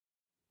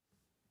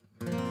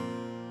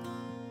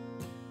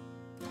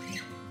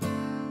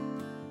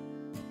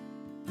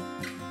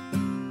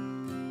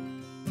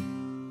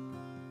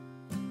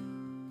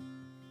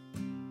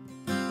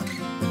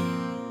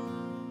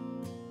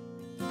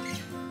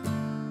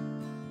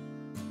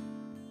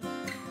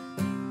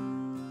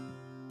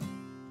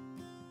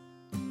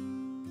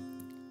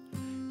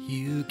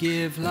You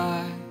give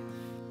life,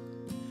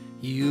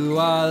 you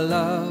are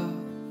love,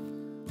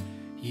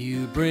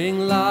 you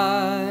bring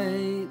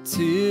light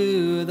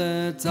to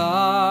the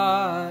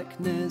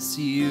darkness,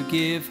 you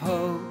give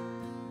hope,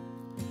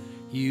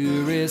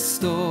 you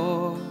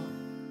restore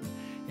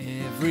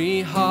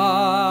every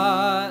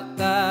heart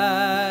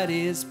that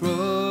is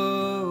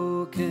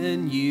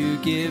broken. You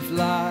give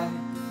life,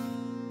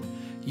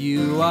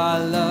 you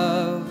are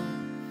love,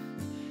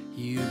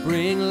 you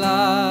bring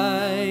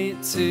light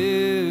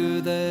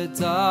to the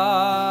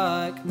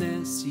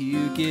darkness,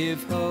 you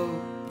give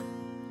hope,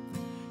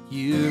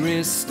 you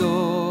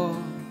restore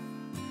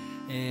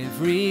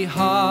every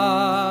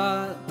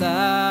heart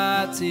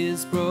that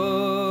is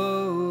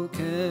broken.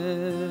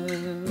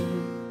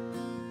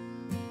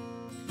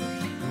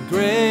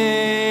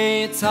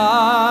 Great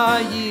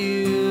are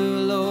you,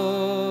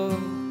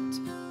 Lord,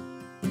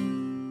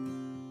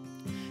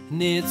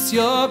 and it's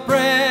your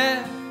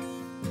breath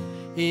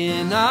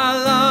in our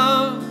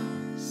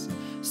lungs,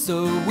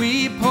 so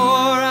we pour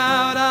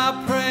out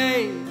our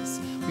praise,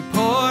 we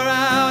pour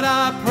out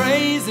our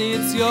praise.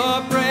 It's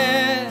your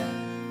breath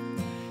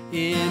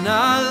in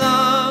our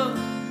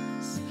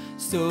lungs,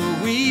 so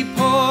we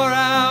pour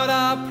out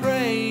our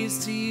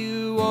praise to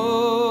you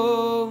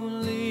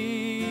only,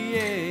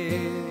 yeah.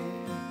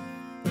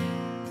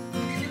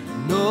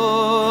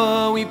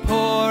 No, we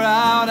pour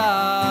out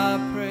our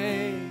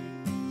praise.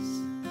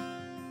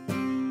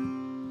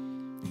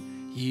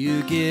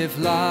 You give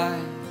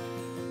life,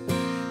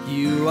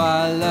 you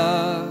are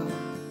love,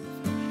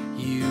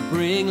 you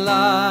bring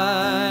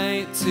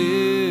light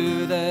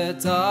to the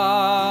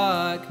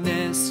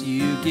darkness,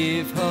 you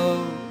give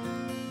hope,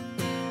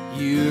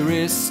 you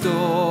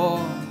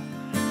restore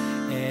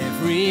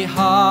every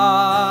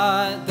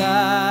heart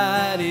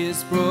that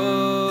is broken.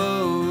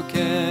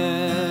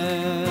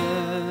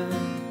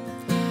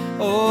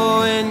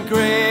 Oh, and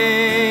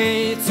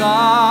great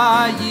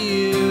are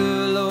you,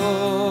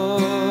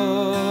 Lord,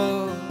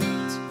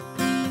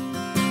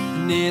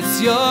 and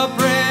it's your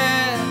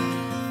breath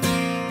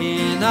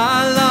in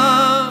our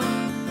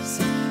lungs,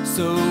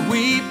 so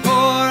we pour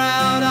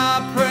out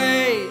our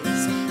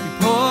praise, we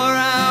pour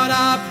out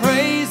our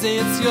praise.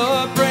 It's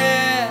your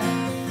breath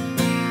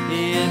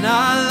in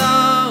our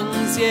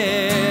lungs,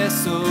 yeah,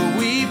 so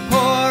we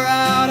pour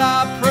out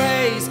our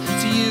praise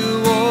to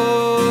you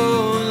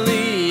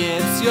only.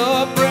 It's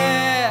your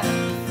breath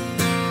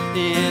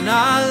in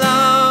our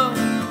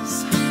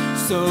lungs,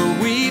 so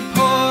we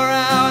pour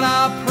out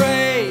our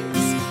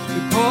praise, we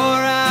pour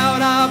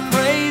out our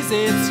praise.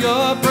 It's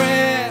your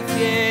breath,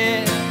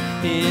 yeah,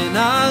 in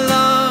our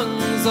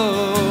lungs,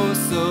 oh,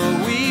 so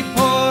we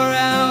pour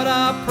out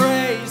our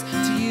praise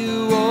to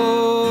you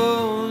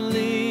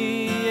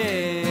only,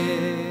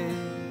 yeah.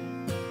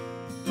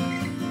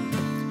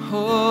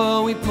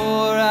 Oh, we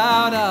pour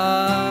out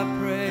our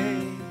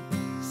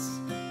praise,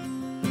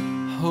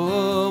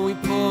 oh, we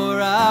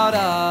pour out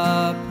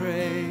our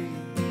praise,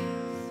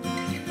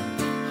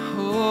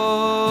 oh.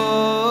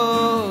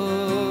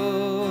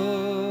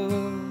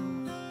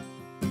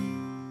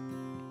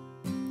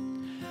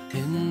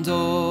 And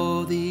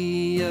all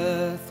the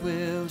earth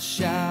will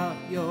shout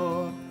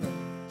your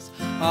praise,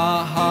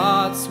 our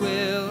hearts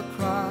will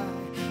cry,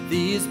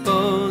 these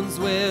bones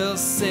will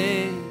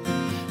sing.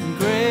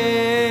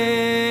 Great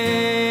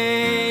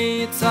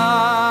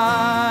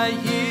are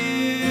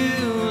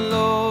you,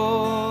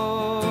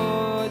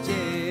 Lord,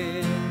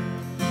 yeah.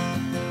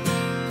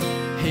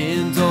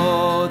 And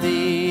all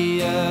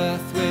the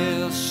earth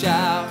will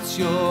shout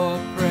your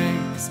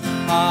praise,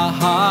 our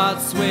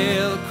hearts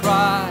will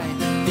cry,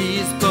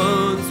 these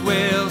bones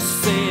will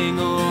sing.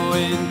 Oh,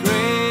 and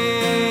great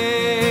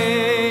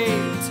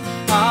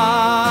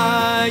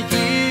are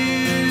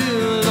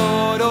you,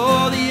 Lord.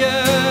 All the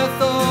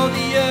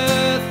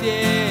earth,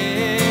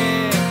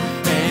 yeah.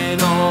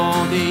 And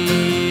all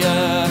the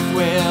earth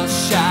will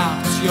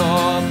shout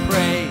your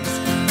praise,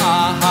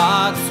 our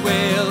hearts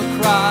will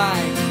cry,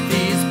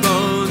 these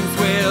bones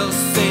will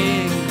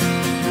sing.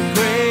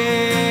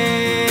 Great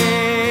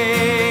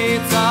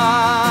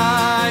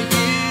are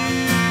you,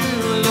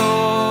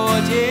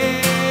 Lord, yeah.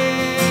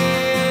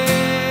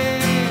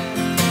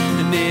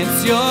 And it's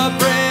your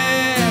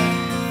breath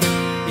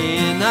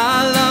in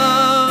our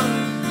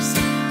lungs,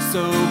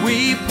 so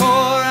we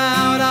pour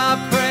out our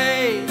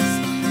praise,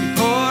 we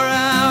pour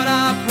out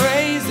our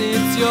praise.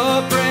 It's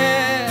your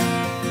breath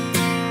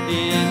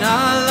in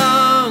our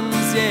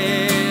lungs,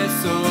 yeah,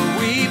 so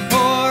we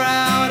pour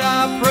out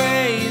our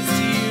praise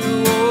to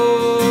you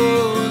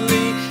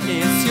only.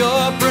 It's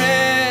your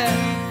breath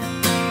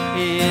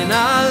in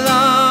our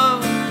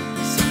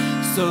lungs,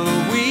 so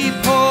we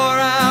pour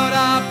out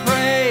our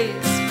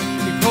praise,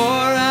 we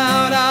pour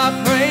out our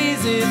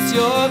praise. It's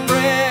your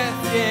breath,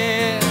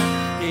 yeah,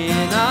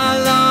 in our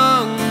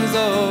lungs,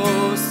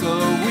 oh, so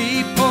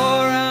we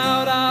pour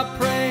out our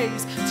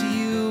praise to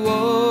you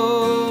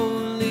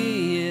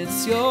only.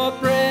 It's your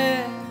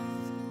breath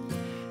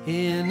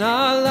in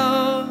our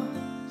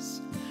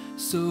lungs,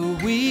 so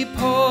we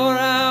pour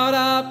out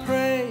our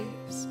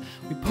praise,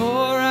 we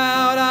pour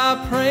out our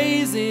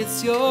praise.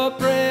 It's your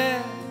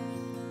breath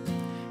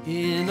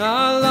in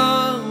our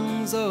lungs.